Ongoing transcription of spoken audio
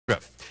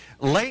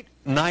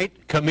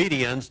Late-night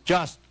comedians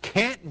just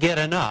can't get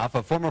enough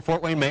of former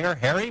Fort Wayne Mayor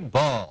Harry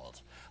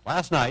Balls.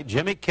 Last night,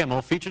 Jimmy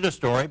Kimmel featured a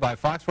story by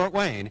Fox Fort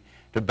Wayne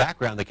to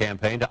background the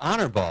campaign to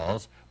honor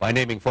Balls by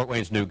naming Fort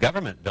Wayne's new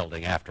government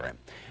building after him.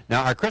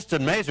 Now, our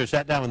Kristen Mazer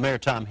sat down with Mayor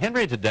Tom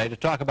Henry today to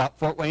talk about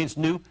Fort Wayne's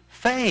new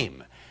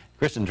fame.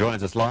 Kristen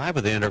joins us live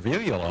with the interview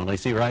you'll only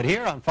see right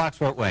here on Fox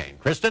Fort Wayne.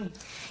 Kristen?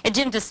 And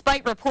Jim,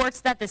 despite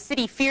reports that the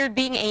city feared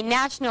being a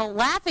national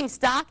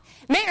laughingstock,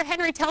 Mayor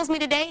Henry tells me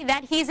today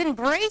that he's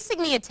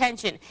embracing the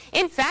attention.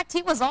 In fact,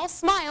 he was all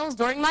smiles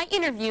during my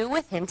interview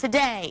with him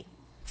today.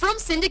 From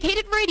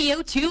syndicated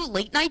radio to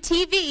late-night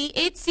TV,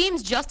 it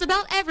seems just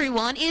about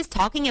everyone is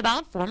talking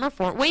about former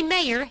Fort Wayne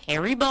Mayor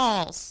Harry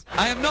Balls.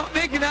 I am not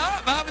making that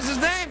up. That was his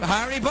name.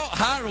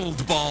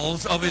 Harold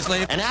Balls,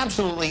 obviously. An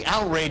absolutely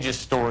outrageous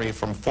story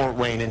from Fort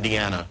Wayne,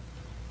 Indiana.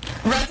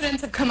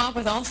 Residents have come up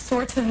with all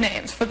sorts of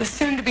names for the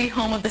soon-to-be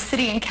home of the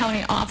city and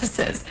county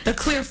offices. The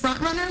clear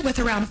frontrunner with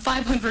around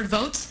 500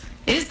 votes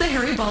is the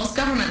Harry Balls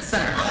Government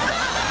Center.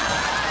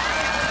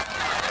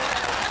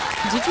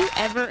 Did you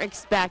ever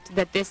expect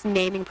that this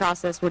naming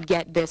process would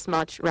get this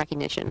much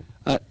recognition?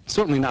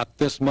 Certainly not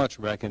this much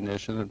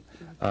recognition.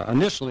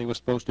 Initially, it was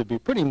supposed to be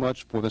pretty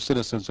much for the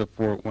citizens of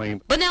Fort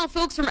Wayne. But now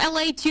folks from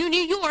LA to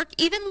New York,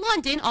 even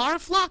London, are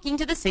flocking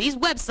to the city's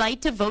website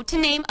to vote to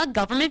name a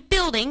government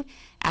building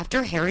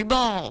after Harry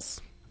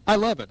Balls. I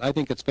love it. I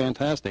think it's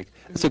fantastic.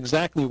 It's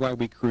exactly why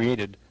we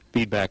created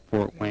Feedback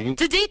Fort Wayne.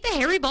 To date, the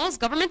Harry Balls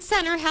Government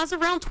Center has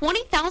around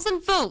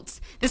 20,000 votes.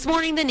 This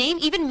morning, the name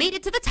even made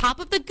it to the top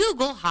of the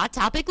Google Hot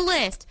Topic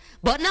list.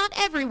 But not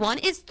everyone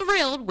is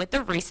thrilled with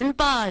the recent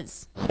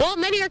buzz. While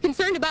many are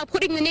concerned about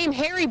putting the name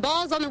Harry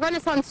Balls on the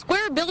Renaissance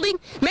Square building,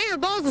 Mayor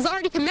Balls is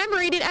already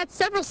commemorated at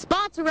several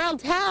spots around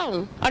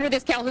town. Under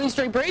this Calhoun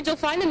Street Bridge, you'll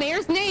find the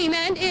mayor's name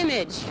and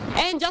image.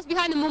 And just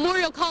behind the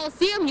Memorial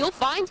Coliseum, you'll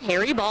find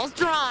Harry Balls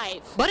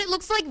Drive. But it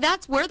looks like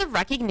that's where the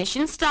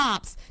recognition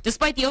stops.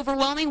 Despite the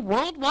overwhelming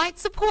worldwide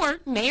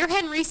support, Mayor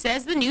Henry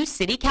says the new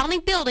city-county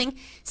building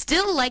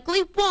still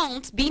likely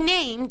won't be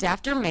named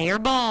after Mayor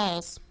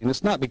Balls. And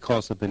it's not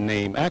because of the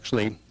name.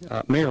 Actually,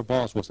 Mayor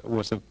Balls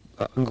was a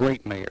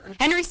great mayor.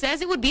 Henry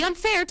says it would be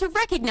unfair to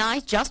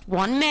recognize just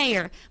one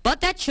mayor, but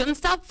that shouldn't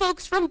stop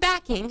folks from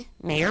backing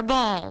Mayor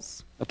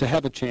Balls. To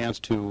have a chance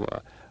to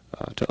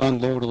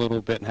unload a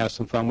little bit and have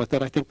some fun with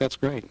it, I think that's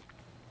great.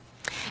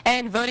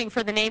 And voting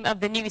for the name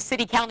of the new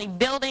city-county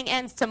building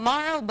ends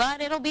tomorrow,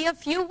 but it'll be a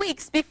few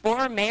weeks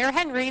before Mayor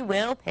Henry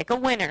will pick a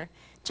winner.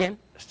 Jim?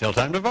 Still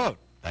time to vote.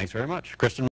 Thanks very much. Kristen